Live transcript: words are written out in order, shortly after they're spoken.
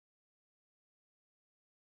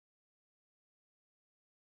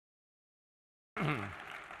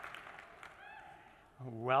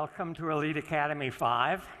Welcome to Elite Academy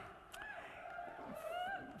 5.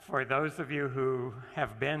 For those of you who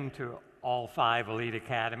have been to all 5 Elite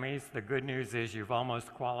Academies, the good news is you've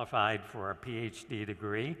almost qualified for a PhD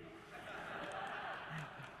degree.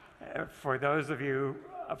 For those of you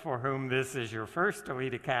for whom this is your first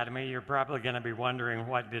Elite Academy, you're probably going to be wondering,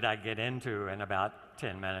 what did I get into in about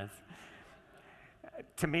 10 minutes?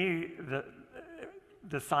 To me,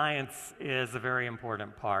 the science is a very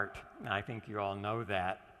important part. I think you all know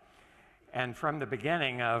that. And from the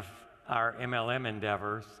beginning of our MLM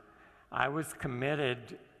endeavors, I was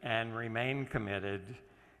committed and remain committed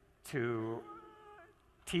to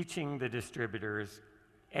teaching the distributors,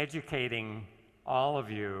 educating all of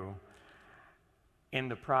you in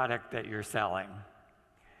the product that you're selling.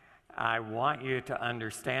 I want you to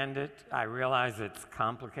understand it. I realize it's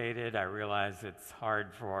complicated. I realize it's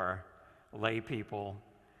hard for lay people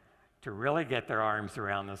to really get their arms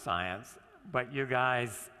around the science, but you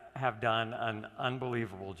guys have done an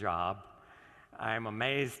unbelievable job. I'm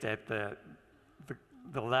amazed at the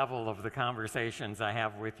level of the conversations I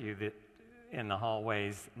have with you in the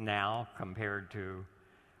hallways now compared to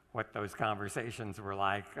what those conversations were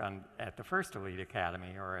like at the first Elite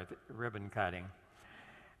Academy or at ribbon cutting.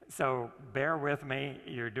 So bear with me,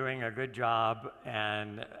 you're doing a good job,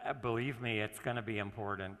 and believe me, it's going to be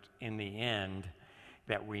important in the end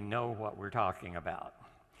that we know what we're talking about.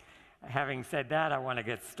 Having said that, I want to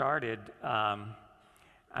get started. I'm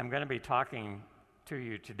going to be talking to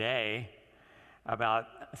you today about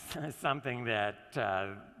something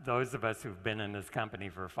that those of us who've been in this company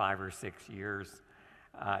for 5 or 6 years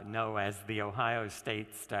know as the Ohio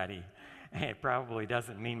State study. It probably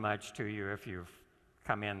doesn't mean much to you if you've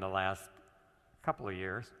come in the last couple of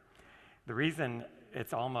years. The reason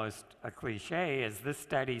it's almost a cliche is this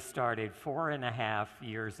study started 4.5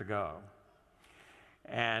 years ago.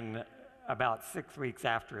 And about 6 weeks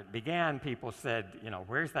after it began, people said,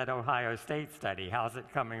 where's that Ohio State study? How's it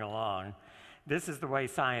coming along? This is the way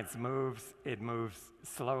science moves. It moves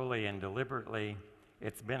slowly and deliberately.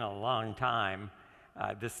 It's been a long time.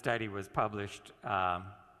 This study was published,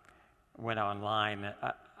 went online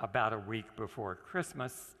about a week before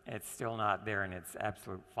Christmas. It's still not there in its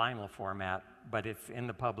absolute final format, but it's in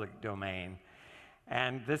the public domain.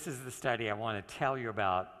 And this is the study I want to tell you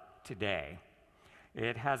about today.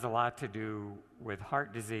 It has a lot to do with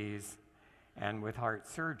heart disease and with heart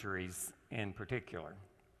surgeries in particular.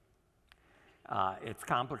 It's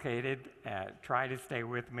complicated. Try to stay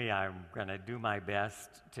with me. I'm going to do my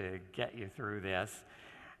best to get you through this.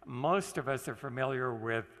 Most of us are familiar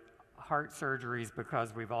with heart surgeries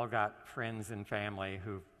because we've all got friends and family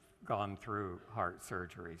who've gone through heart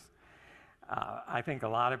surgeries. I think a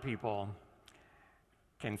lot of people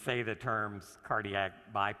can say the terms cardiac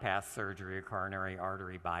bypass surgery, coronary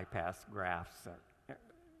artery bypass grafts,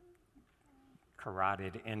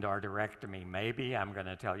 carotid endarterectomy, maybe. I'm going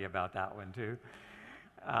to tell you about that one too.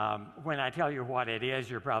 When I tell you what it is,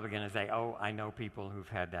 you're probably going to say, oh, I know people who've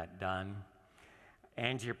had that done.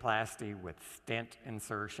 Angioplasty with stent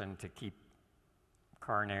insertion to keep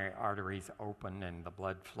coronary arteries open and the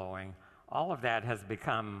blood flowing. All of that has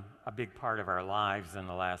become a big part of our lives in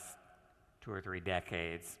the last 2 or 3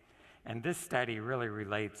 decades. And this study really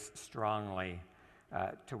relates strongly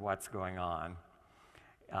to what's going on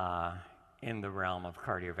in the realm of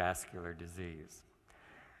cardiovascular disease.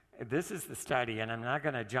 This is the study, and I'm not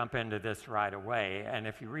going to jump into this right away. And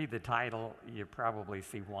if you read the title, you probably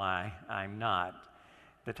see why I'm not.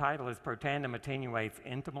 The title is Protandim Attenuates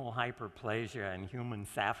Intimal Hyperplasia in Human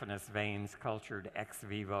Saphenous Veins Cultured Ex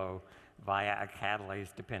Vivo via a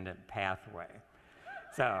Catalase-Dependent Pathway.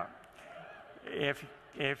 So if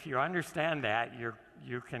you understand that,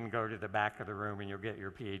 you can go to the back of the room and you'll get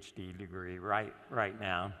your PhD degree right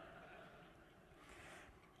now.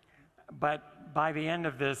 But by the end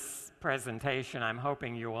of this presentation, I'm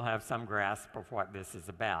hoping you will have some grasp of what this is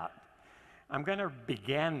about. I'm going to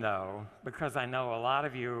begin, though, because I know a lot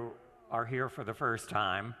of you are here for the first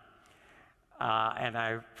time,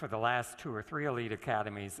 and for the last 2 or 3 Elite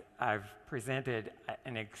Academies, I've presented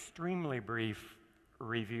an extremely brief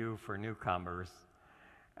review for newcomers,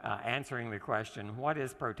 answering the question, what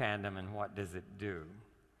is Protandim and what does it do?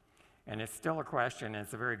 And it's still a question, and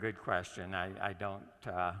it's a very good question. I don't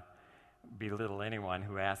belittle anyone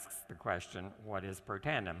who asks the question, what is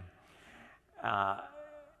Protandim?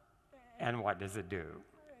 And what does it do?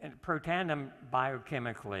 And Protandim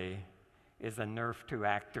biochemically is a Nrf2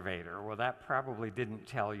 activator. Well, that probably didn't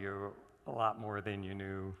tell you a lot more than you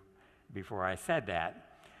knew before I said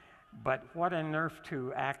that. But what a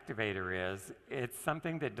Nrf2 activator is, it's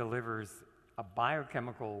something that delivers a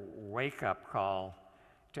biochemical wake-up call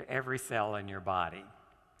to every cell in your body.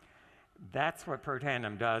 That's what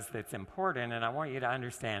Protandim does that's important, and I want you to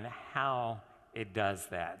understand how it does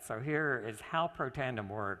that. So here is how Protandim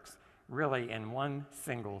works, really in one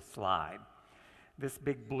single slide. This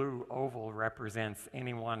big blue oval represents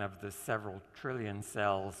any one of the several trillion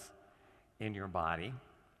cells in your body.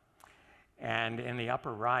 And in the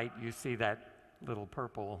upper right, you see that little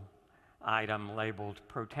purple item labeled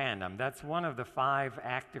Protandim. That's one of the 5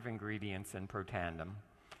 active ingredients in Protandim.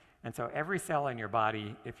 And so every cell in your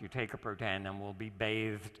body, if you take a Protandim, will be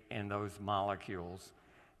bathed in those molecules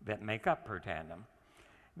that make up Protandim.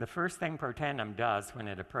 The first thing Protandim does when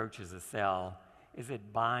it approaches a cell is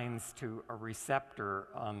it binds to a receptor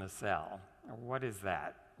on the cell. What is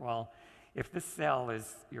that? Well, if this cell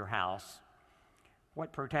is your house,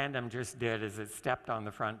 what Protandim just did is it stepped on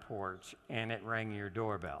the front porch and it rang your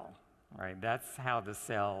doorbell, right? That's how the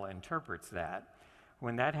cell interprets that.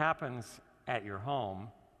 When that happens at your home,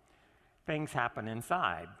 things happen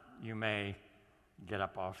inside. You may get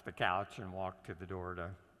up off the couch and walk to the door to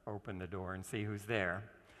open the door and see who's there.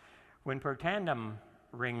 When Protandim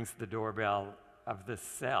rings the doorbell of this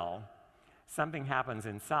cell, something happens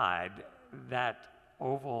inside. That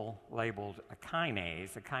oval labeled a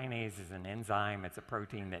kinase. A kinase is an enzyme. It's a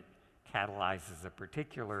protein that catalyzes a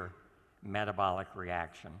particular metabolic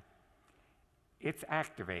reaction. It's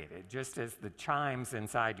activated, just as the chimes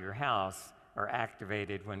inside your house are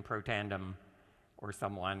activated when Protandim or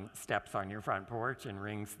someone steps on your front porch and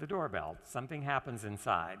rings the doorbell. Something happens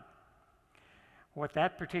inside. What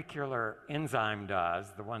that particular enzyme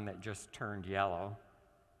does, the one that just turned yellow,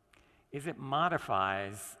 is it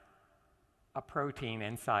modifies a protein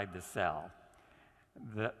inside the cell.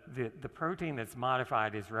 The protein that's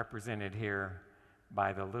modified is represented here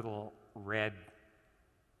by the little red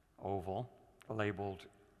oval labeled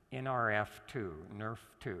Nrf2,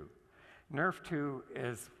 Nrf2. Nrf2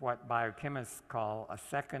 is what biochemists call a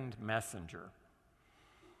second messenger.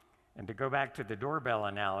 And to go back to the doorbell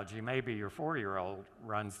analogy, maybe your 4-year-old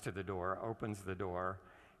runs to the door, opens the door,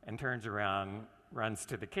 and turns around, runs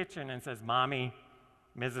to the kitchen and says, "Mommy,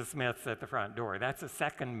 Mrs. Smith's at the front door." That's a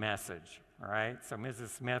second message, all right? So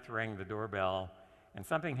Mrs. Smith rang the doorbell, and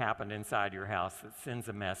something happened inside your house that sends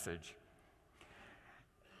a message.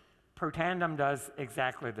 Protandim does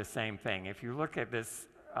exactly the same thing. If you look at this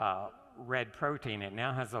red protein, it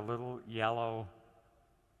now has a little yellow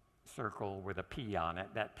circle with a P on it.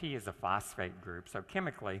 That P is a phosphate group. So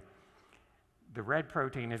chemically, the red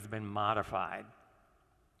protein has been modified.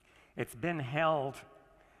 It's been held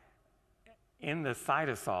in the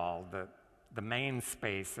cytosol, the main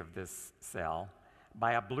space of this cell,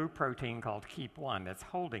 by a blue protein called KEAP1 that's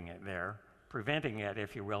holding it there, preventing it,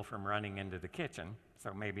 if you will, from running into the kitchen.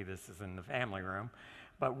 So maybe this is in the family room.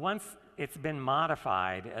 But once it's been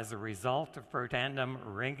modified as a result of Protandim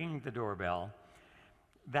ringing the doorbell,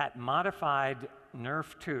 that modified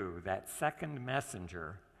Nrf2, that second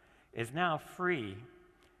messenger, is now free,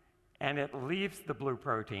 and it leaves the blue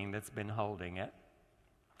protein that's been holding it,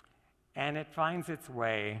 and it finds its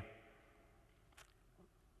way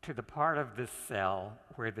to the part of this cell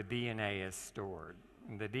where the DNA is stored.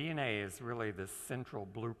 And the DNA is really the central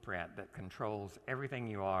blueprint that controls everything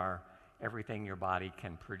you are, everything your body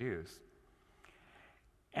can produce.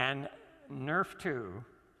 And Nrf2,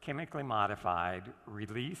 chemically modified,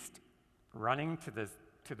 released, running to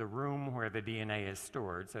the room where the DNA is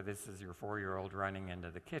stored, so this is your 4-year-old running into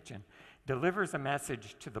the kitchen, delivers a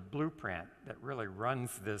message to the blueprint that really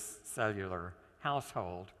runs this cellular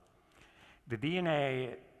household. The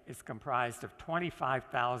DNA is comprised of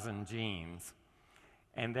 25,000 genes,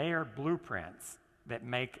 and they are blueprints that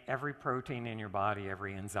make every protein in your body,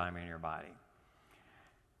 every enzyme in your body.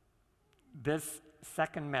 This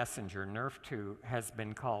second messenger, Nrf2, has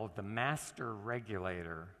been called the master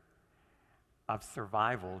regulator of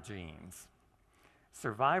survival genes.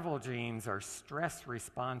 Survival genes are stress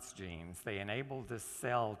response genes. They enable this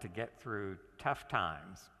cell to get through tough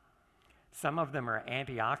times. Some of them are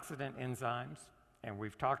antioxidant enzymes, and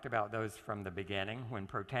we've talked about those from the beginning. When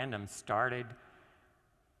Protandim started,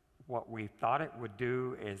 what we thought it would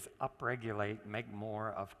do is upregulate, make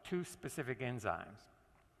more of 2 specific enzymes.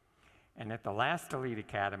 And at the last Elite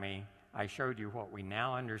Academy, I showed you what we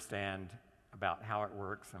now understand about how it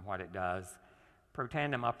works and what it does.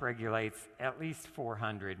 Protandim upregulates at least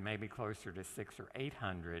 400, maybe closer to 600 or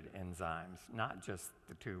 800 enzymes, not just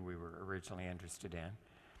the 2 we were originally interested in.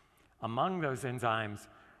 Among those enzymes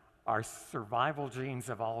are survival genes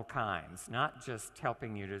of all kinds, not just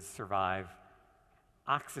helping you to survive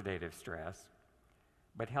oxidative stress,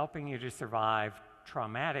 but helping you to survive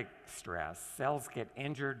traumatic stress. Cells get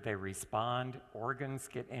injured, they respond, organs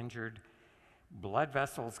get injured, Blood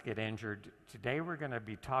vessels get injured. Today we're going to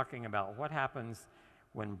be talking about what happens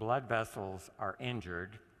when blood vessels are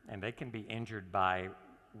injured, and they can be injured by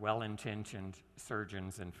well-intentioned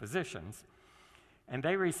surgeons and physicians, and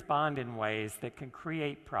they respond in ways that can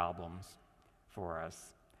create problems for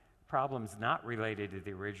us. Problems not related to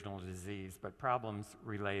the original disease, but problems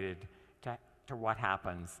related to what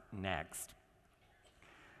happens next.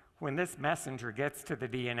 When this messenger gets to the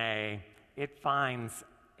DNA, it finds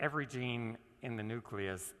every gene in the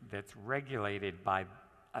nucleus that's regulated by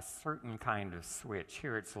a certain kind of switch.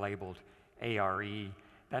 Here it's labeled ARE.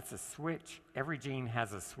 That's a switch. Every gene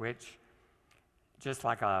has a switch, just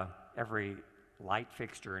like every light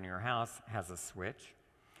fixture in your house has a switch.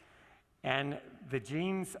 And the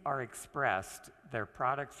genes are expressed, their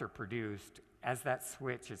products are produced as that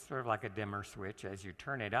switch. It's sort of like a dimmer switch. As you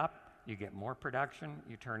turn it up, you get more production.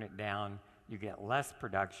 You turn it down, you get less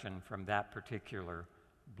production from that particular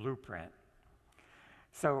blueprint.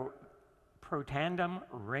 So Protandim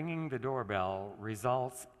ringing the doorbell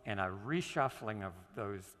results in a reshuffling of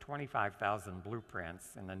those 25,000 blueprints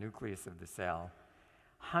in the nucleus of the cell.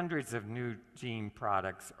 Hundreds of new gene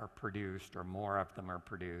products are produced, or more of them are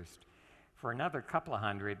produced. For another couple of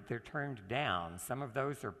hundred, they're turned down. Some of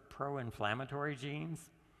those are pro-inflammatory genes.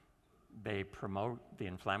 They promote the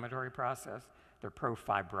inflammatory process. They're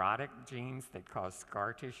pro-fibrotic genes that cause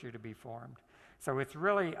scar tissue to be formed. So it's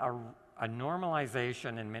really a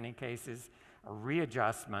normalization in many cases, a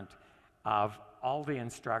readjustment of all the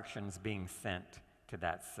instructions being sent to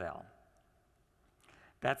that cell.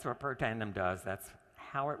 That's what Protandim does. That's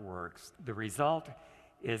how it works. The result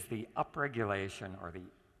is the upregulation or the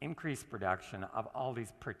increased production of all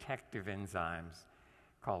these protective enzymes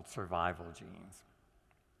called survival genes.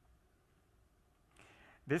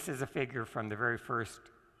 This is a figure from the very first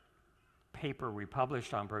paper we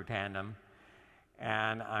published on Protandim,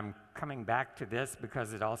 and I'm coming back to this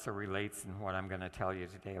because it also relates in what I'm going to tell you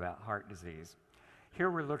today about heart disease. Here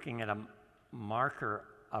we're looking at a marker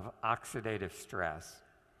of oxidative stress,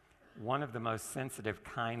 one of the most sensitive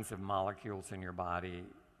kinds of molecules in your body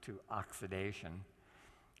to oxidation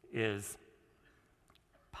is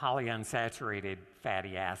polyunsaturated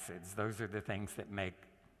fatty acids. Those are the things that make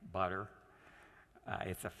butter.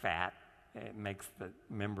 It's a fat. It makes the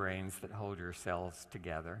membranes that hold your cells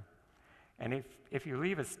together. And if you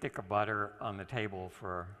leave a stick of butter on the table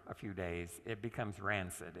for a few days, it becomes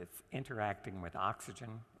rancid. It's interacting with oxygen.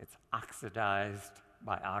 It's oxidized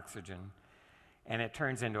by oxygen. And it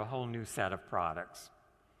turns into a whole new set of products.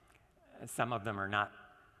 Some of them are not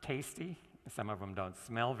tasty. Some of them don't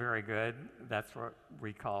smell very good. That's what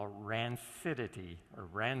we call rancidity, or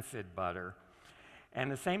rancid butter. And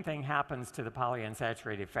the same thing happens to the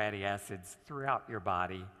polyunsaturated fatty acids throughout your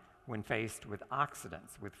body when faced with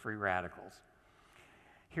oxidants, with free radicals.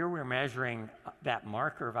 Here we're measuring that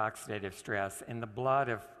marker of oxidative stress in the blood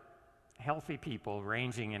of healthy people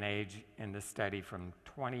ranging in age in this study from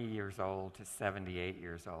 20 years old to 78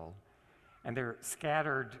 years old. And they're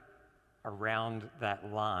scattered around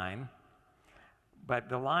that line. But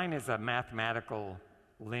the line is a mathematical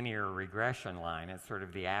linear regression line. It's sort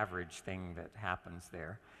of the average thing that happens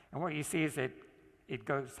there. And what you see is it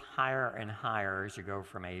goes higher and higher as you go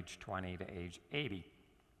from age 20 to age 80.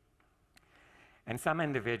 And some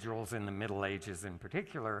individuals in the Middle Ages in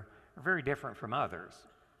particular are very different from others.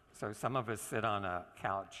 So some of us sit on a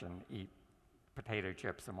couch and eat potato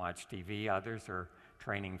chips and watch TV. Others are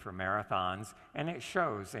training for marathons, and it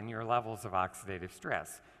shows in your levels of oxidative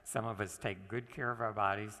stress. Some of us take good care of our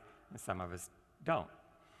bodies, and some of us don't.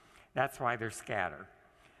 That's why they're scattered.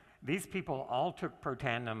 These people all took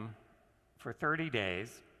Protandim for 30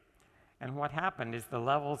 days, and what happened is the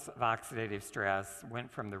levels of oxidative stress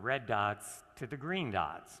went from the red dots to the green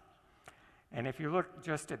dots. And if you look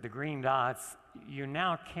just at the green dots, you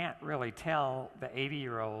now can't really tell the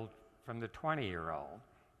 80-year-old from the 20-year-old.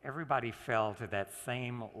 Everybody fell to that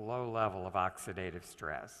same low level of oxidative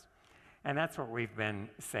stress. And that's what we've been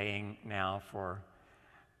saying now for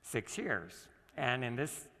 6 years. And in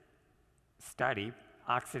this study,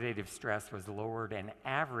 oxidative stress was lowered an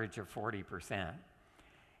average of 40%.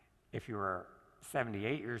 If you were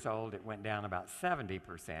 78 years old, it went down about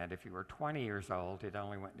 70%. If you were 20 years old, it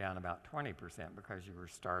only went down about 20% because you were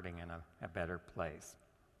starting in a better place.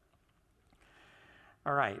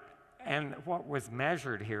 All right, and what was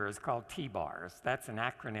measured here is called T-bars. That's an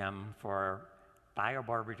acronym for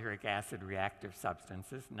thiobarbituric acid reactive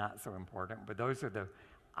substances, not so important, but those are the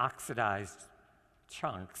oxidized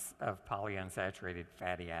chunks of polyunsaturated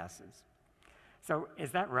fatty acids. So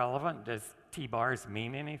is that relevant? Does T-bars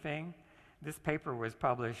mean anything? This paper was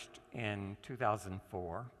published in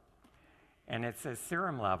 2004, And it says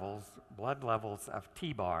serum levels, blood levels of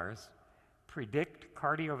T-bars, predict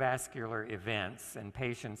cardiovascular events in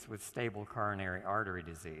patients with stable coronary artery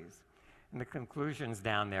disease. And the conclusions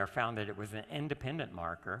down there found that it was an independent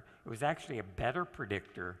marker. It was actually a better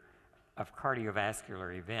predictor of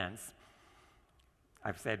cardiovascular events.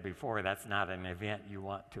 I've said before, that's not an event you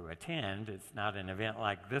want to attend. It's not an event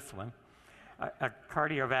like this one. A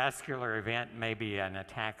cardiovascular event may be an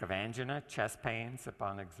attack of angina, chest pains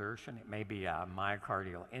upon exertion. It may be a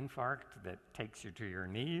myocardial infarct that takes you to your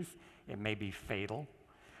knees. It may be fatal.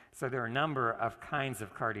 So there are a number of kinds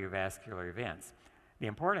of cardiovascular events. The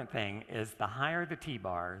important thing is the higher the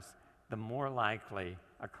T-bars, the more likely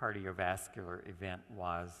a cardiovascular event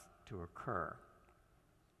was to occur.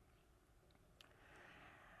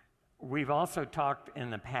 We've also talked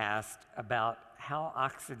in the past about how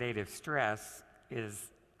oxidative stress is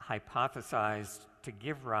hypothesized to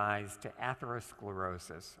give rise to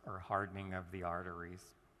atherosclerosis, or hardening of the arteries,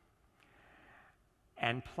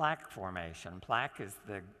 and plaque formation. Plaque is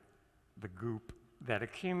the goop that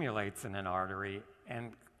accumulates in an artery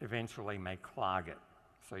and eventually may clog it.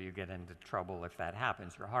 So you get into trouble if that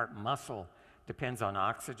happens. Your heart muscle depends on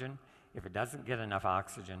oxygen. If it doesn't get enough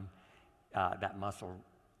oxygen, that muscle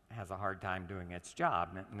has a hard time doing its job,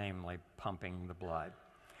 namely pumping the blood.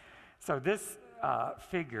 So this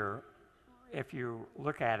figure, if you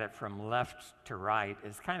look at it from left to right,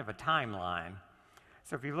 is kind of a timeline.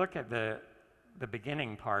 So if you look at the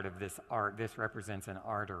beginning part of this this represents an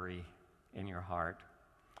artery in your heart.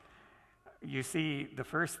 You see the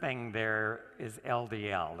first thing there is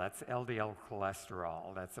LDL. That's LDL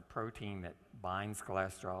cholesterol. That's a protein that binds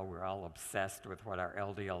cholesterol. We're all obsessed with what our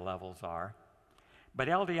LDL levels are. But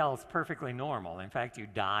LDL is perfectly normal. In fact, you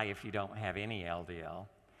die if you don't have any LDL.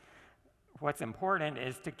 What's important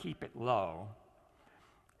is to keep it low.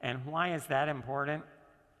 And why is that important?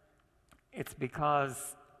 It's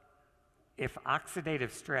because if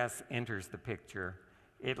oxidative stress enters the picture,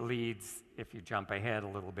 it leads, if you jump ahead a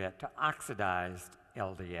little bit, to oxidized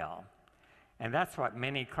LDL. And that's what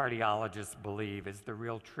many cardiologists believe is the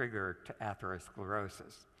real trigger to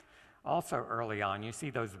atherosclerosis. Also early on, you see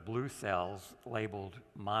those blue cells labeled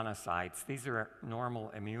monocytes. These are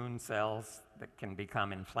normal immune cells that can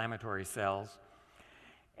become inflammatory cells.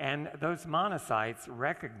 And those monocytes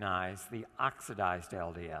recognize the oxidized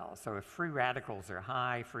LDL. So if free radicals are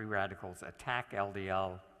high, free radicals attack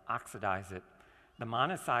LDL, oxidize it. The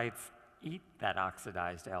monocytes eat that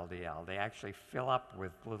oxidized LDL. They actually fill up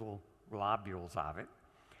with little globules of it.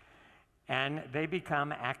 And they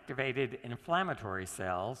become activated inflammatory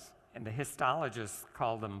cells. And the histologists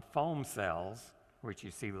call them foam cells, which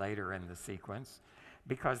you see later in the sequence,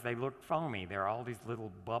 because they look foamy. There are all these little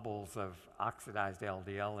bubbles of oxidized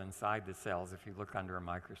LDL inside the cells if you look under a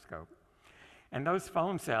microscope. And those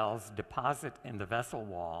foam cells deposit in the vessel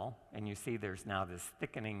wall, and you see there's now this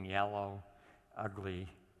thickening yellow, ugly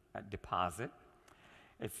deposit.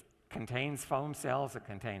 It contains foam cells, it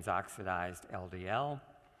contains oxidized LDL,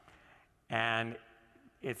 and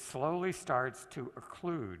it slowly starts to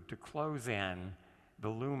occlude, to close in the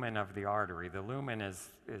lumen of the artery. The lumen is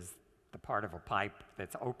the part of a pipe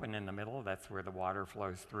that's open in the middle. That's where the water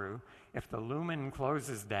flows through. If the lumen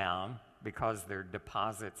closes down because there are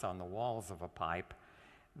deposits on the walls of a pipe,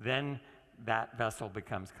 then that vessel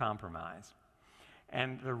becomes compromised.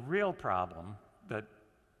 And the real problem, the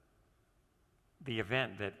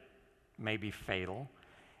event that may be fatal,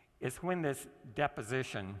 is when this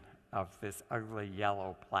deposition of this ugly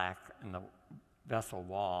yellow plaque in the vessel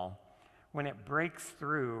wall, when it breaks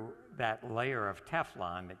through that layer of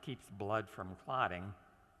Teflon that keeps blood from clotting,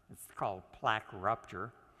 it's called plaque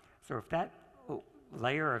rupture. So if that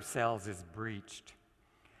layer of cells is breached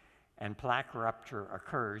and plaque rupture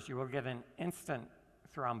occurs, you will get an instant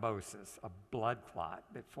thrombosis, a blood clot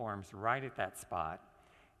that forms right at that spot,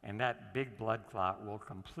 and that big blood clot will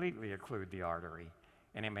completely occlude the artery,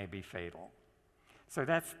 and it may be fatal. So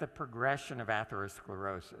that's the progression of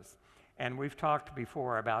atherosclerosis. And we've talked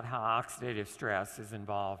before about how oxidative stress is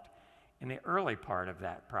involved in the early part of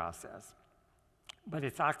that process. But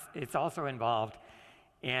it's also involved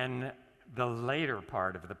in the later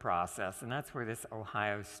part of the process, and that's where this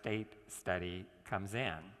Ohio State study comes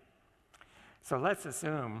in. So let's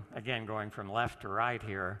assume, again going from left to right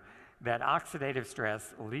here, that oxidative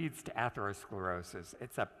stress leads to atherosclerosis.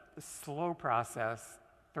 It's a slow process,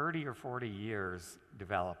 30 or 40 years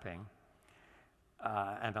developing.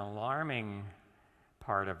 An alarming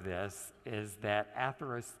part of this is that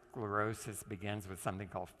atherosclerosis begins with something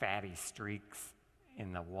called fatty streaks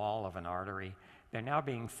in the wall of an artery. They're now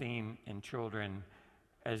being seen in children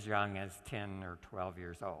as young as 10 or 12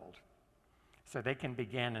 years old. So they can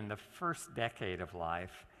begin in the first decade of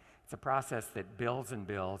life. It's a process that builds and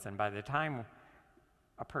builds, and by the time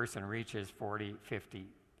a person reaches 40, 50,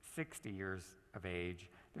 60 years of age,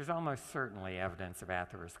 there's almost certainly evidence of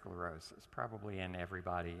atherosclerosis, probably in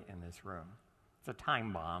everybody in this room. It's a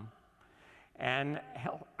time bomb. And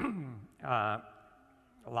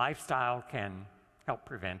lifestyle can help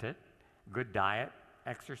prevent it. Good diet,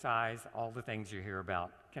 exercise, all the things you hear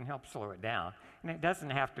about can help slow it down. And it doesn't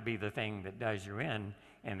have to be the thing that does you in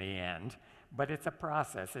the end, but it's a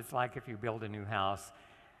process. It's like if you build a new house,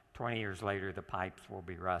 20 years later the pipes will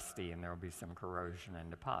be rusty and there will be some corrosion and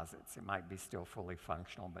deposits. It might be still fully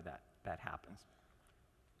functional, but that happens.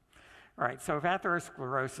 All right, so if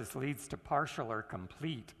atherosclerosis leads to partial or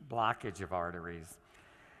complete blockage of arteries,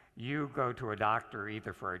 you go to a doctor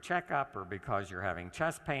either for a checkup or because you're having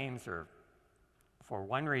chest pains or for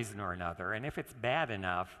one reason or another. And if it's bad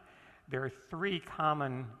enough, there are 3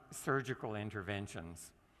 common surgical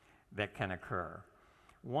interventions that can occur.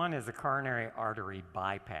 One is a coronary artery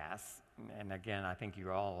bypass. And again, I think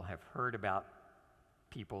you all have heard about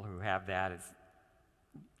people who have that. It's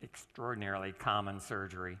extraordinarily common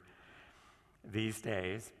surgery these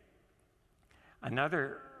days.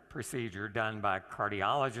 Another procedure done by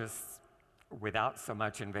cardiologists without so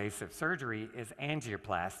much invasive surgery is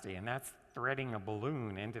angioplasty, and that's threading a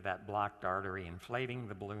balloon into that blocked artery, inflating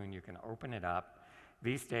the balloon. You can open it up.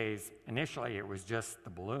 These days, initially it was just the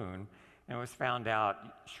balloon, and it was found out,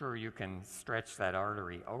 sure, you can stretch that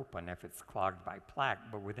artery open if it's clogged by plaque,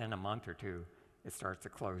 but within a month or 2, it starts to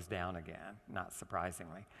close down again, not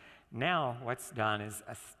surprisingly. Now, what's done is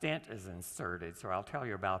a stent is inserted, so I'll tell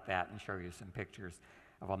you about that and show you some pictures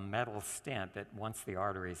of a metal stent that, once the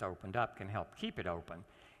artery is opened up, can help keep it open.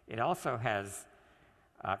 It also has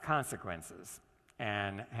consequences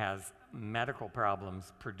and has medical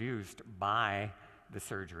problems produced by the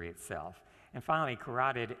surgery itself. And finally,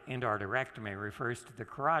 carotid endarterectomy refers to the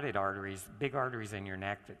carotid arteries, big arteries in your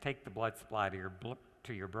neck that take the blood supply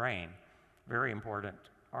to your brain. Very important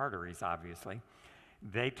arteries, obviously.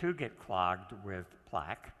 They too get clogged with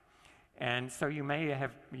plaque. And so you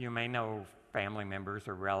may know family members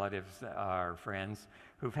or relatives or friends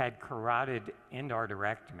who've had carotid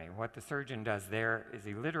endarterectomy. What the surgeon does there is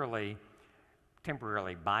he literally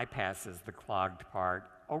temporarily bypasses the clogged part,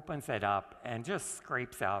 opens it up, and just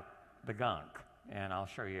scrapes out the gunk. And I'll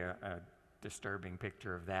show you a disturbing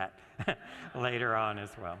picture of that later on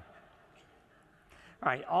as well.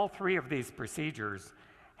 All right, all 3 of these procedures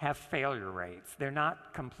have failure rates. They're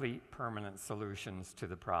not complete permanent solutions to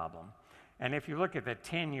the problem. And if you look at the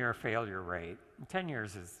 10-year failure rate, 10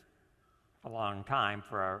 years is a long time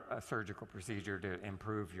for a surgical procedure to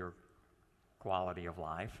improve your quality of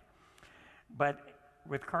life. But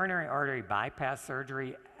with coronary artery bypass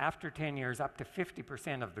surgery, after 10 years, up to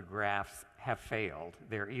 50% of the grafts have failed.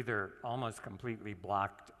 They're either almost completely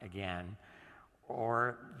blocked again,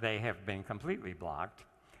 or they have been completely blocked.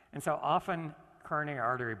 And so often, coronary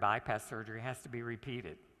artery bypass surgery has to be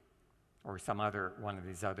repeated, or some other one of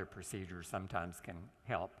these other procedures sometimes can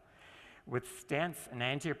help. With stents and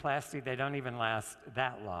angioplasty, they don't even last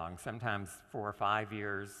that long. Sometimes 4 or 5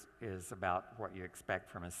 years is about what you expect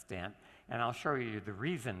from a stent, and I'll show you the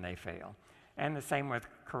reason they fail. And the same with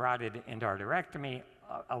carotid endarterectomy,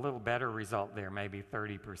 a little better result there, maybe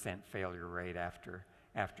 30% failure rate after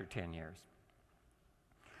 10 years.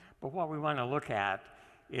 But what we want to look at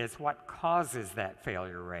is what causes that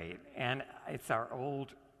failure rate, and it's our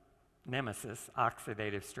old nemesis,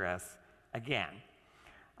 oxidative stress, again.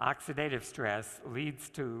 Oxidative stress leads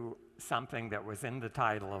to something that was in the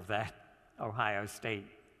title of that Ohio State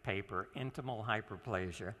paper, intimal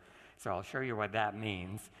hyperplasia. So I'll show you what that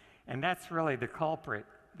means. And that's really the culprit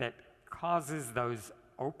that causes those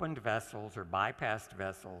opened vessels or bypassed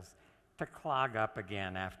vessels to clog up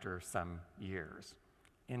again after some years.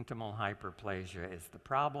 Intimal hyperplasia is the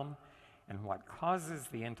problem. And what causes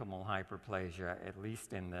the intimal hyperplasia, at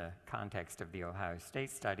least in the context of the Ohio State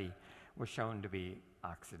study, was shown to be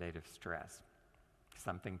oxidative stress,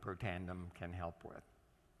 something Protandim can help with.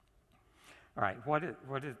 All right,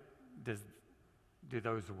 do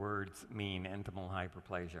those words mean, intimal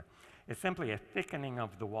hyperplasia? It's simply a thickening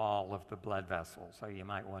of the wall of the blood vessel. So you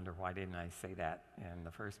might wonder, why didn't I say that in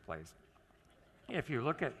the first place? If you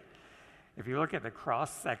look at the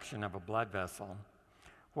cross-section of a blood vessel,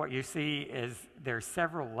 what you see is there's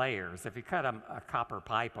several layers. If you cut a copper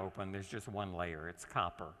pipe open, there's just one layer. It's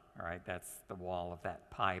copper, all right? That's the wall of that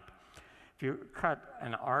pipe. If you cut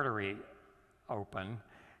an artery open,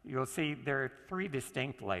 you'll see there are 3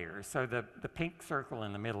 distinct layers. So the pink circle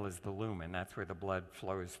in the middle is the lumen. That's where the blood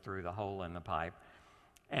flows through the hole in the pipe.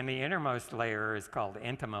 And the innermost layer is called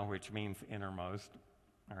intima, which means innermost,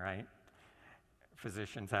 all right?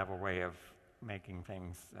 Physicians have a way of making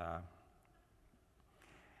things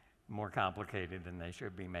more complicated than they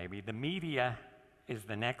should be, maybe. The media is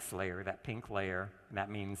the next layer, that pink layer, and that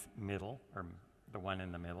means middle, or the one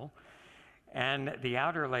in the middle. And the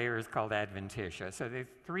outer layer is called adventitia. So there's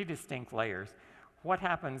three distinct layers. What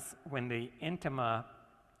happens when the intima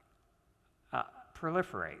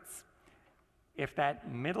proliferates? If that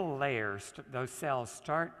middle layer, those cells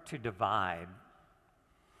start to divide,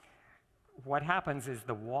 what happens is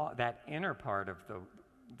the wall, that inner part of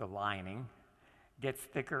the lining gets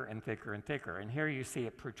thicker and thicker and thicker. And here you see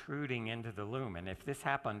it protruding into the lumen. If this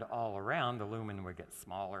happened all around, the lumen would get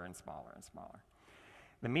smaller and smaller and smaller.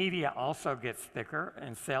 The media also gets thicker,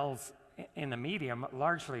 and cells in the medium,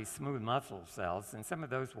 largely smooth muscle cells, and some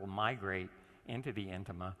of those will migrate into the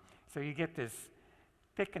intima. So you get this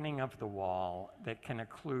thickening of the wall that can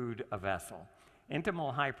occlude a vessel.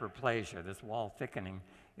 Intimal hyperplasia, this wall thickening,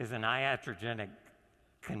 is an iatrogenic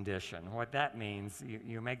condition. What that means,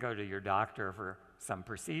 you may go to your doctor for some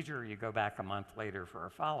procedure, you go back a month later for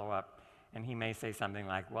a follow-up, and he may say something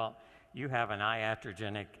like, well, you have an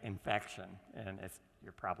iatrogenic infection, and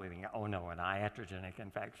you're probably thinking, oh no, an iatrogenic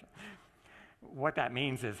infection. What that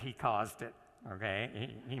means is he caused it,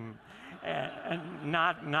 okay?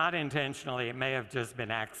 Not intentionally, it may have just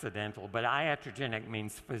been accidental, but iatrogenic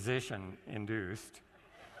means physician-induced.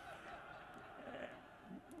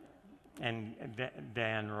 And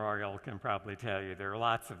Dan Royal can probably tell you there are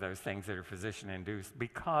lots of those things that are physician-induced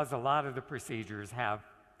because a lot of the procedures have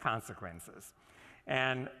consequences.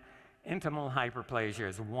 And intimal hyperplasia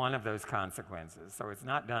is one of those consequences. So it's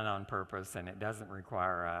not done on purpose, and it doesn't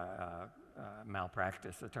require a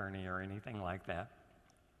malpractice attorney or anything like that.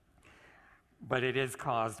 But it is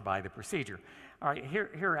caused by the procedure. All right,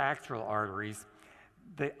 here are actual arteries.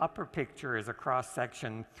 The upper picture is a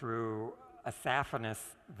cross-section through a saphenous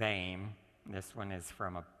vein. This one is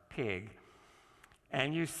from a pig.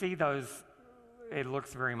 And you see those, it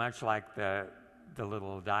looks very much like the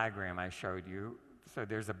little diagram I showed you. So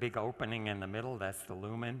there's a big opening in the middle, that's the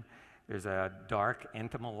lumen. There's a dark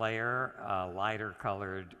intimal layer, a lighter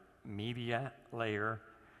colored media layer,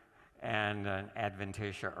 and an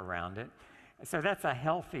adventitia around it. So that's a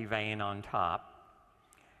healthy vein on top.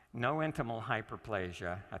 No intimal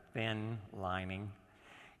hyperplasia, a thin lining.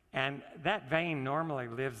 And that vein normally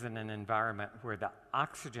lives in an environment where the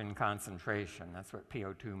oxygen concentration, that's what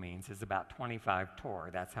PO2 means, is about 25 torr.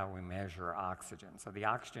 That's how we measure oxygen. So the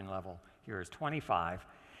oxygen level here is 25.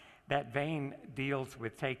 That vein deals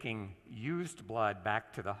with taking used blood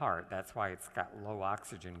back to the heart. That's why it's got low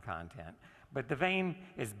oxygen content. But the vein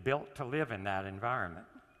is built to live in that environment.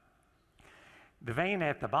 The vein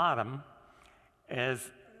at the bottom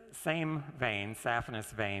is same vein,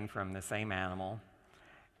 saphenous vein from the same animal.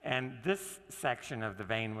 And this section of the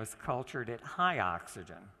vein was cultured at high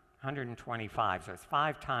oxygen, 125, so it's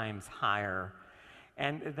 5 times higher.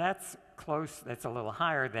 And that's close, that's a little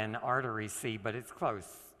higher than arteries see, but it's close.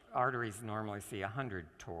 Arteries normally see 100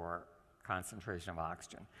 torr concentration of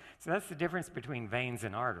oxygen. So that's the difference between veins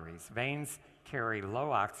and arteries. Veins carry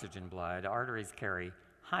low oxygen blood, arteries carry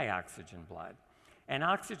high oxygen blood. And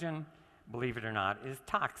oxygen, believe it or not, is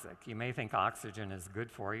toxic. You may think oxygen is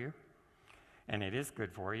good for you, and it is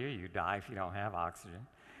good for you. You die if you don't have oxygen.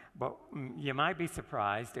 But you might be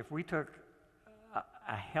surprised if we took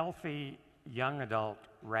a healthy young adult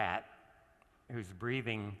rat who's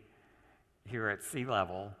breathing here at sea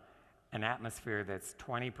level an atmosphere that's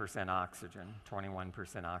 20% oxygen,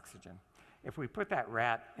 21% oxygen. If we put that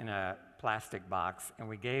rat in a plastic box and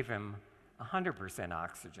we gave him 100%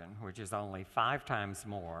 oxygen, which is only 5 times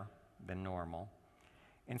more than normal,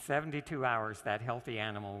 in 72 hours that healthy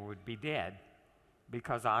animal would be dead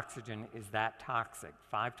because oxygen is that toxic.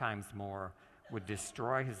 5 times more would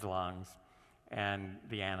destroy his lungs and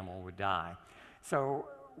the animal would die. So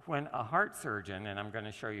when a heart surgeon, and I'm going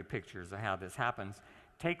to show you pictures of how this happens,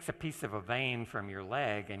 takes a piece of a vein from your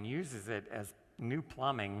leg and uses it as new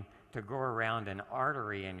plumbing to go around an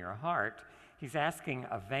artery in your heart, he's asking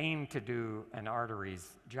a vein to do an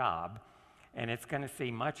artery's job, and it's going to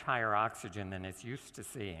see much higher oxygen than it's used to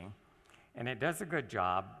seeing. And it does a good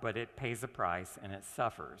job, but it pays a price and it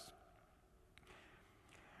suffers.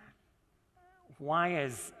 Why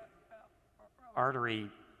is artery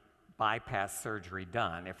bypass surgery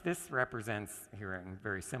done? If this represents, here in a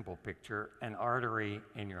very simple picture, an artery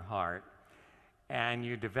in your heart, and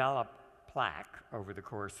you develop plaque over the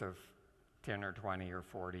course of 10 or 20 or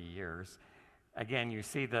 40 years, again, you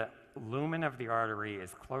see the lumen of the artery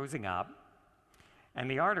is closing up, and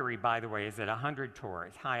the artery, by the way, is at 100 torr,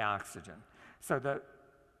 it's high oxygen. So the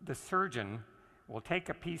the surgeon will take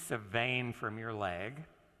a piece of vein from your leg,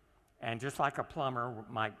 and just like a plumber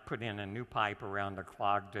might put in a new pipe around a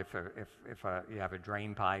clogged, if you have a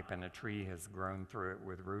drain pipe and a tree has grown through it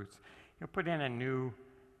with roots, you'll put in a new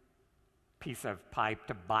piece of pipe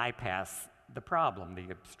to bypass the problem,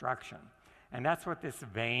 the obstruction. And that's what this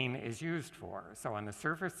vein is used for. So on the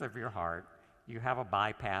surface of your heart, you have a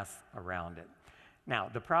bypass around it. Now,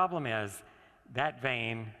 the problem is that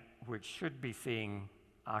vein, which should be seeing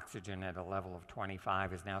oxygen at a level of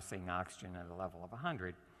 25, is now seeing oxygen at a level of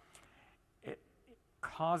 100. It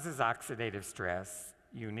causes oxidative stress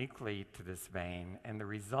uniquely to this vein, and the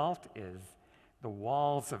result is the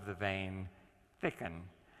walls of the vein thicken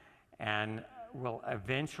and will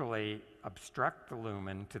eventually obstruct the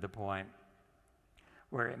lumen to the point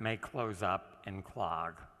where it may close up and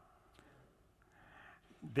clog.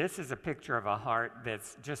 This is a picture of a heart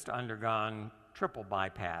that's just undergone triple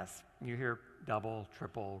bypass. You hear double,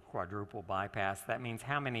 triple, quadruple bypass. That means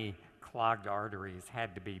how many clogged arteries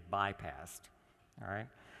had to be bypassed, all right?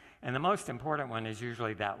 And the most important one is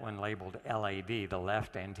usually that one labeled LAD, the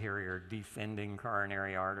left anterior descending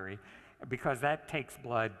coronary artery, because that takes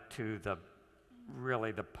blood to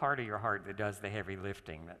really the part of your heart that does the heavy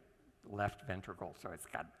lifting, that left ventricle. So it's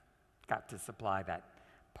got to supply that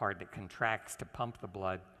part that contracts to pump the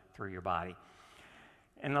blood through your body.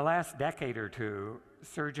 In the last decade or two,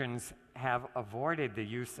 surgeons have avoided the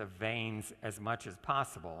use of veins as much as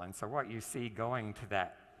possible. And so what you see going to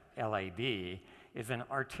that LAD is an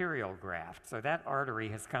arterial graft. So that artery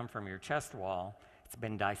has come from your chest wall. It's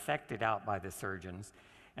been dissected out by the surgeons.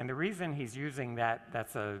 And the reason he's using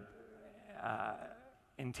that's a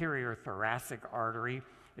interior thoracic artery.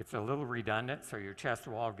 It's a little redundant, so your chest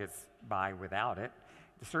wall gets by without it.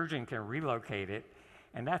 The surgeon can relocate it,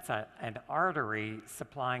 and that's an artery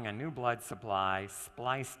supplying a new blood supply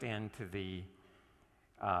spliced into the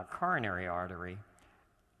coronary artery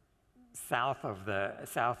south of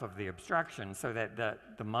the obstruction, so that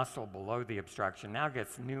the muscle below the obstruction now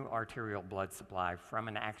gets new arterial blood supply from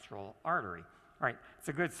an actual artery. Right, it's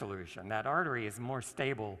a good solution. That artery is more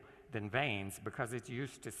stable than veins because it's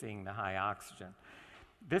used to seeing the high oxygen.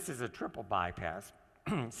 This is a triple bypass.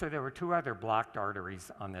 So there were two other blocked arteries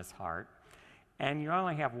on this heart, and you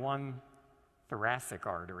only have one thoracic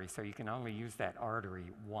artery, so you can only use that artery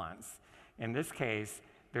once. In this case,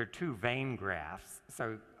 there are two vein grafts.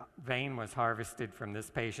 So vein was harvested from this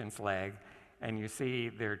patient's leg, and you see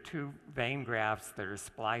there are two vein grafts that are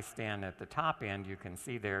spliced in at the top end. You can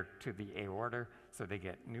see there to the aorta, so they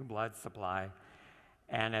get new blood supply.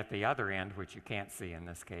 And at the other end, which you can't see in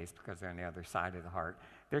this case because they're on the other side of the heart,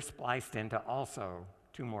 they're spliced into also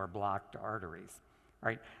two more blocked arteries,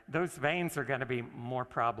 right? Those veins are going to be more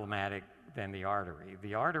problematic than the artery.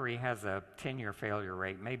 The artery has a 10-year failure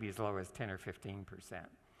rate, maybe as low as 10 or 15%.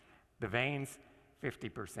 The veins,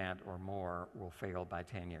 50% or more will fail by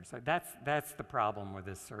 10 years. So that's the problem with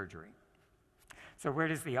this surgery. So where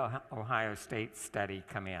does the Ohio State study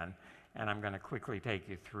come in? And I'm going to quickly take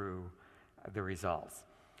you through the results.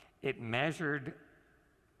 It measured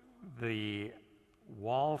the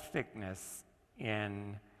wall thickness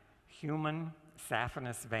in human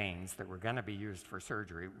saphenous veins that were going to be used for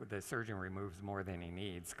surgery. The surgeon removes more than he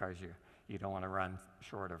needs because you don't want to run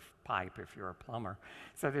short of pipe if you're a plumber.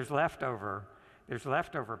 So there's leftover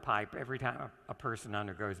pipe every time a person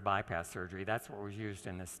undergoes bypass surgery. That's what was used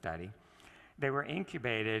in this study. They were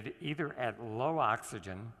incubated either at low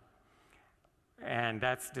oxygen, and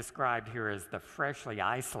that's described here as the freshly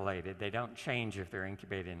isolated. They don't change if they're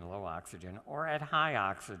incubated in low oxygen, or at high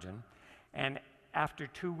oxygen. And after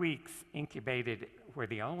 2 weeks incubated, where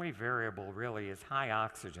the only variable really is high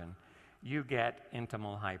oxygen, you get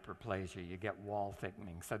intimal hyperplasia, you get wall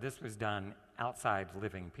thickening. So this was done outside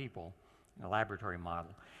living people in a laboratory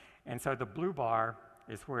model. And so the blue bar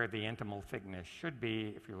is where the intimal thickness should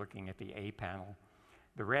be if you're looking at the A panel.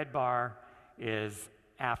 The red bar is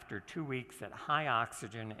after 2 weeks at high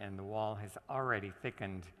oxygen, and the wall has already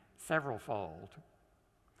thickened several-fold.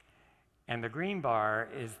 And the green bar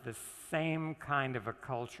is the same kind of a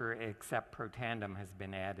culture, except Protandim has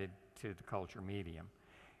been added to the culture medium.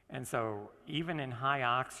 And so even in high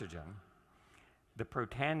oxygen, the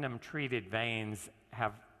Protandim-treated veins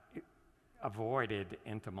have avoided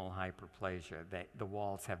intimal hyperplasia. The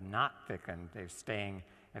walls have not thickened. They're staying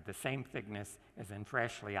at the same thickness as in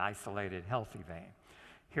freshly isolated healthy vein.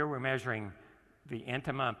 Here we're measuring the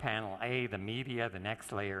intima in panel A, the media, the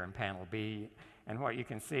next layer in panel B, and what you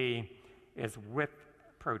can see is with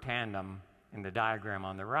Protandim in the diagram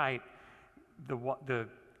on the right, the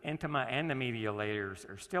intima and the media layers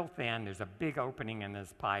are still thin. There's a big opening in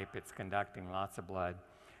this pipe. It's conducting lots of blood.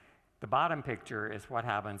 The bottom picture is what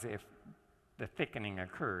happens if the thickening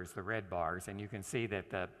occurs, the red bars, and you can see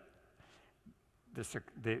that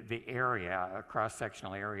the area,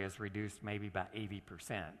 cross-sectional area, is reduced maybe by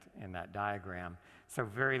 80% in that diagram. So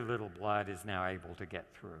very little blood is now able to get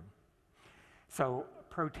through. So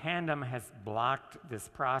Protandim has blocked this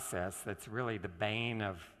process that's really the bane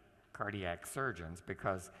of cardiac surgeons,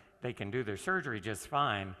 because they can do their surgery just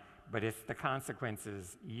fine, but it's the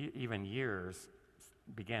consequences, even years,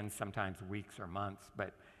 begin sometimes weeks or months,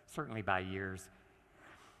 but certainly by years.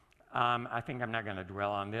 I think I'm not going to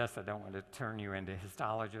dwell on this. I don't want to turn you into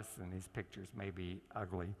histologists, and these pictures may be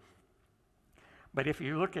ugly. But if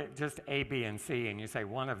you look at just A, B, and C, and you say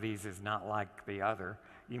one of these is not like the other,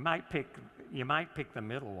 you might pick the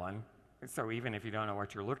middle one. So even if you don't know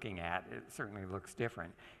what you're looking at, it certainly looks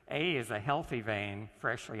different. A is a healthy vein,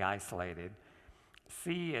 freshly isolated.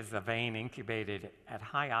 C is a vein incubated at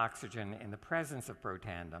high oxygen in the presence of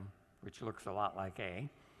Protandim, which looks a lot like A.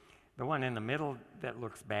 The one in the middle that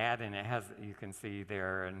looks bad, and it has, you can see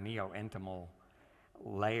there, a neointimal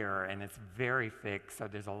layer, and it's very thick, so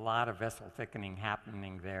there's a lot of vessel thickening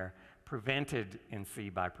happening there, prevented in C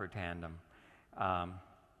by Protandim.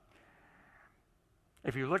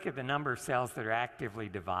 If you look at the number of cells that are actively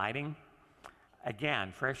dividing,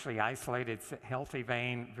 again, freshly isolated, healthy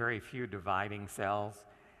vein, very few dividing cells,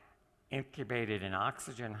 incubated in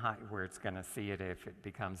oxygen, where it's going to see it if it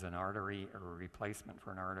becomes an artery or a replacement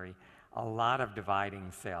for an artery. A lot of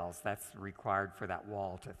dividing cells. That's required for that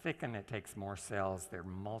wall to thicken. It takes more cells. They're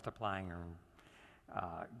multiplying or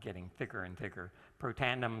getting thicker and thicker.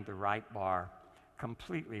 Protandim, the right bar,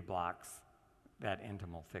 completely blocks that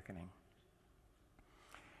intimal thickening.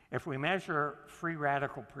 If we measure free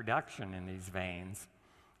radical production in these veins,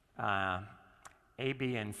 A,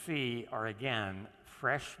 B, and C are again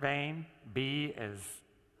fresh vein. B is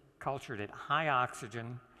cultured at high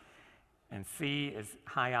oxygen, and C is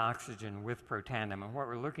high oxygen with Protandim. And what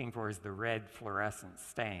we're looking for is the red fluorescent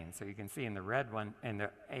stain. So you can see in the red one, in the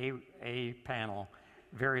A panel,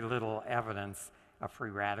 very little evidence of free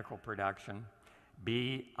radical production.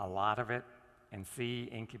 B, a lot of it. And C,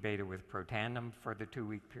 incubated with Protandim for the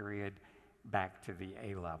 2-week period back to the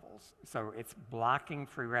A levels. So it's blocking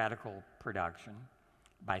free radical production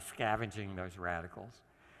by scavenging those radicals.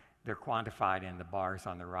 They're quantified in the bars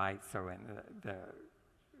on the right, so in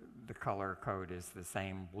the color code is the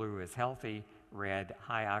same. Blue is healthy, red,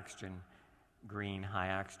 high oxygen, green,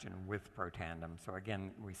 high oxygen with Protandim. So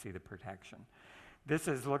again, we see the protection. This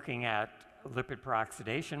is looking at lipid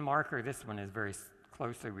peroxidation marker. This one is very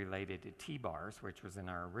closely related to T-bars, which was in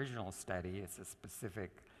our original study. It's a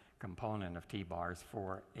specific component of T-bars,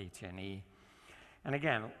 4-HNE. And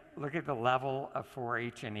again, look at the level of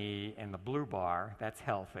 4-HNE in the blue bar. That's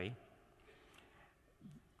healthy.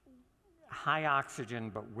 High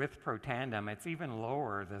oxygen, but with Protandim, it's even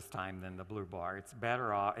lower this time than the blue bar. It's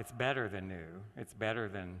better than new. It's better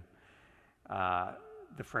than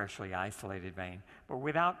the freshly isolated vein. But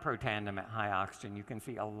without Protandim at high oxygen, you can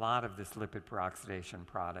see a lot of this lipid peroxidation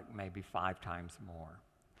product, maybe 5 times more.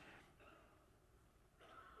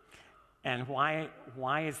 And why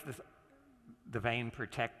is the vein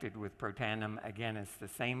protected with Protandim? Again, it's the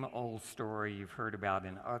same old story you've heard about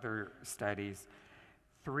in other studies.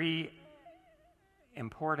 3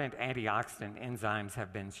 important antioxidant enzymes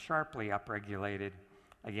have been sharply upregulated.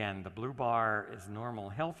 Again, the blue bar is normal,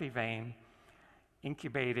 healthy vein,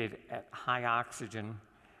 incubated at high oxygen.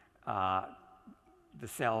 The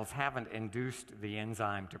cells haven't induced the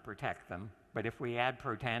enzyme to protect them, but if we add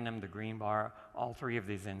Protandim, the green bar, all 3 of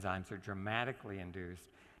these enzymes are dramatically induced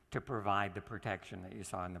to provide the protection that you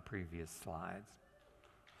saw in the previous slides.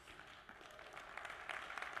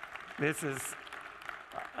 This is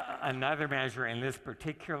another measure. In this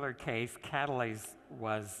particular case, catalase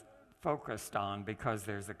was focused on because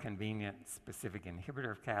there's a convenient specific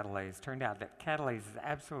inhibitor of catalase. Turned out that catalase is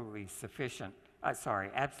absolutely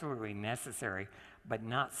necessary, but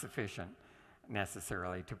not sufficient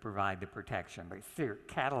necessarily to provide the protection. But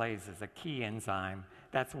catalase is a key enzyme.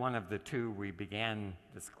 That's one of the 2 we began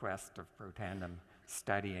this quest of Protandim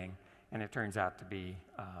studying, and it turns out to be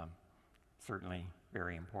certainly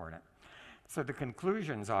very important. So the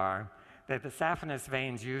conclusions are that the saphenous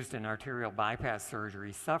veins used in arterial bypass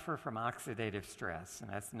surgery suffer from oxidative stress, and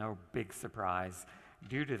that's no big surprise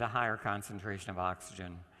due to the higher concentration of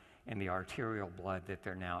oxygen in the arterial blood that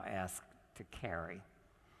they're now asked to carry.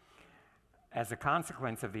 As a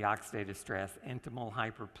consequence of the oxidative stress, intimal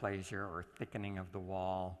hyperplasia or thickening of the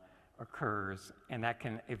wall occurs, and that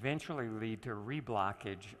can eventually lead to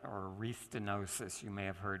reblockage or restenosis. You may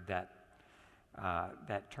have heard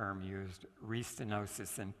that term used. Restenosis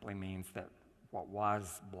simply means that what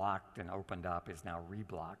was blocked and opened up is now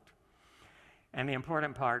reblocked. And the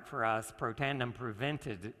important part for us, Protandim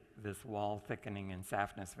prevented this wall thickening in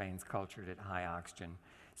saphenous veins cultured at high oxygen,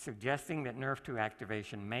 suggesting that Nrf2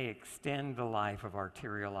 activation may extend the life of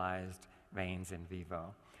arterialized veins in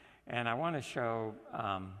vivo. And I want to show,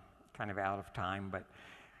 kind of out of time, but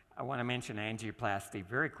I want to mention angioplasty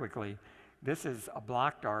very quickly. This is a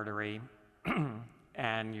blocked artery,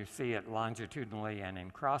 and you see it longitudinally and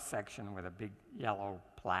in cross-section with a big yellow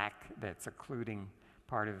plaque that's occluding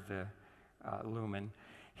part of the lumen.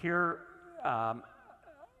 Here, a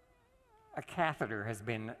catheter has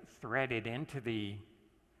been threaded into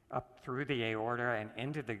up through the aorta and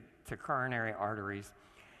into the coronary arteries.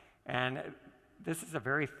 And this is a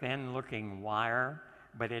very thin-looking wire,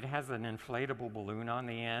 but it has an inflatable balloon on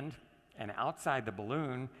the end. And outside the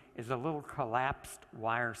balloon is a little collapsed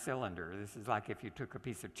wire cylinder. This is like if you took a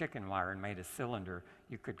piece of chicken wire and made a cylinder,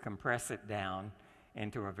 you could compress it down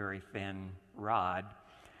into a very thin rod.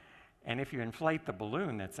 And if you inflate the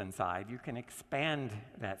balloon that's inside, you can expand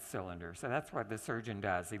that cylinder. So that's what the surgeon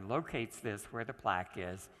does. He locates this where the plaque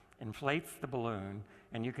is, inflates the balloon,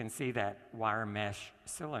 and you can see that wire mesh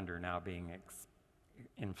cylinder now being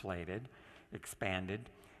inflated, expanded,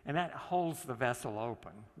 and that holds the vessel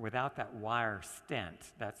open. Without that wire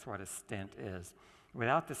stent, that's what a stent is.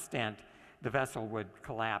 Without the stent, the vessel would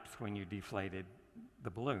collapse when you deflated the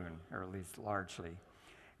balloon, or at least largely.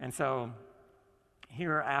 And so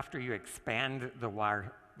here, after you expand the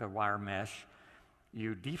wire mesh,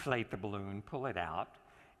 you deflate the balloon, pull it out,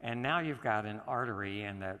 and now you've got an artery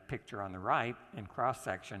in the picture on the right in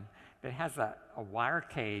cross-section that has a wire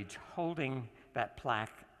cage holding that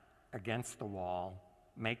plaque against the wall,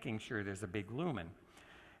 making sure there's a big lumen.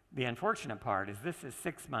 The unfortunate part is this is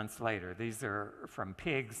 6 months later. These are from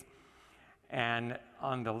pigs, and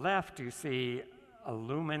on the left you see a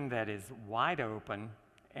lumen that is wide open,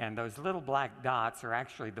 and those little black dots are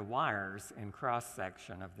actually the wires in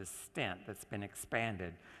cross-section of this stent that's been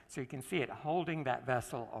expanded. So you can see it holding that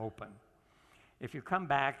vessel open. If you come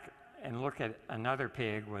back and look at another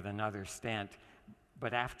pig with another stent,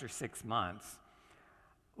 but after 6 months,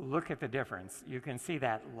 look at the difference. You can see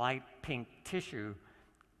that light pink tissue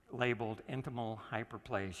labeled intimal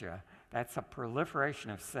hyperplasia. That's a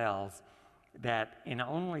proliferation of cells that in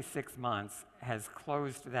only 6 months has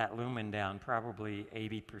closed that lumen down probably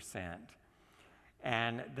 80%.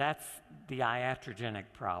 And that's the iatrogenic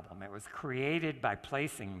problem. It was created by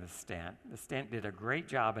placing the stent. The stent did a great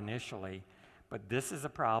job initially, but this is a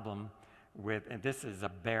problem with, and this is a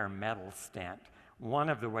bare metal stent. One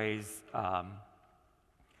of the ways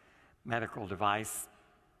medical device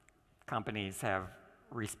companies have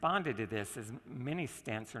responded to this is many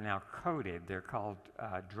stents are now coated. They're called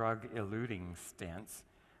drug-eluting stents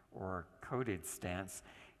or coated stents,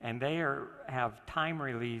 and they have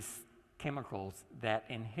time-release chemicals that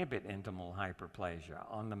inhibit intimal hyperplasia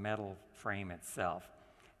on the metal frame itself.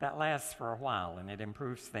 That lasts for a while, and it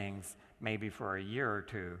improves things maybe for a year or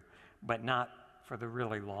two, but not for the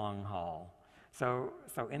really long haul. So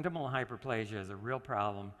intimal hyperplasia is a real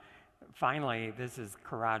problem. Finally, this is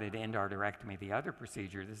carotid endarterectomy, the other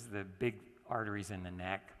procedure. This is the big arteries in the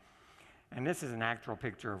neck. And this is an actual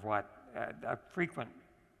picture of what a frequent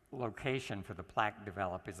location for the plaque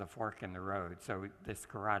develop is a fork in the road. So this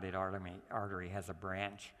carotid artery has a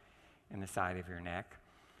branch in the side of your neck.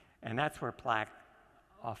 And that's where plaque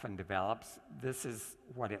often develops. This is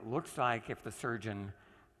what it looks like if the surgeon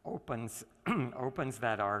opens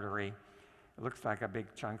that artery. It looks like a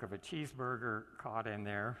big chunk of a cheeseburger caught in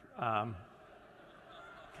there.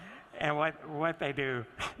 And what they do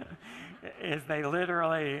is they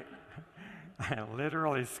literally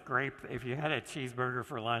scrape. If you had a cheeseburger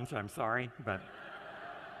for lunch, I'm sorry, but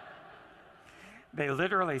they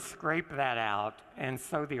literally scrape that out and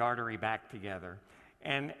sew the artery back together.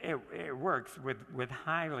 And it works with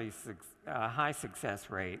high success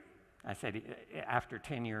rate. I said after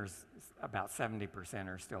 10 years, about 70%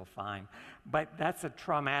 are still fine. But that's a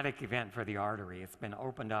traumatic event for the artery. It's been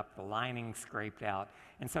opened up, the lining scraped out.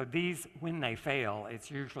 And so these, when they fail, it's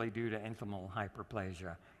usually due to intimal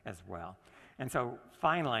hyperplasia as well. And so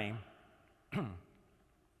finally, whoops,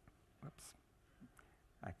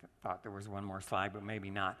 I thought there was one more slide, but maybe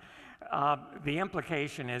not. The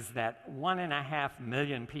implication is that 1.5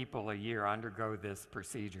 million people a year undergo this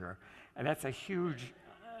procedure. And that's a huge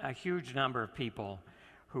number of people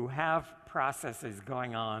who have processes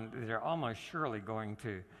going on that are almost surely going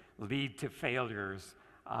to lead to failures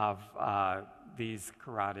of these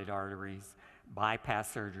carotid arteries,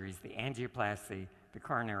 bypass surgeries, the angioplasty, the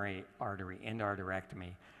coronary artery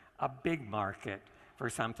endarterectomy, a big market for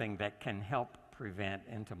something that can help prevent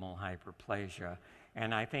intimal hyperplasia.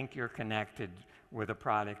 And I think you're connected with a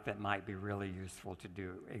product that might be really useful to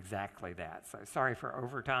do exactly that. So sorry for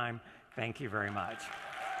overtime. Thank you very much.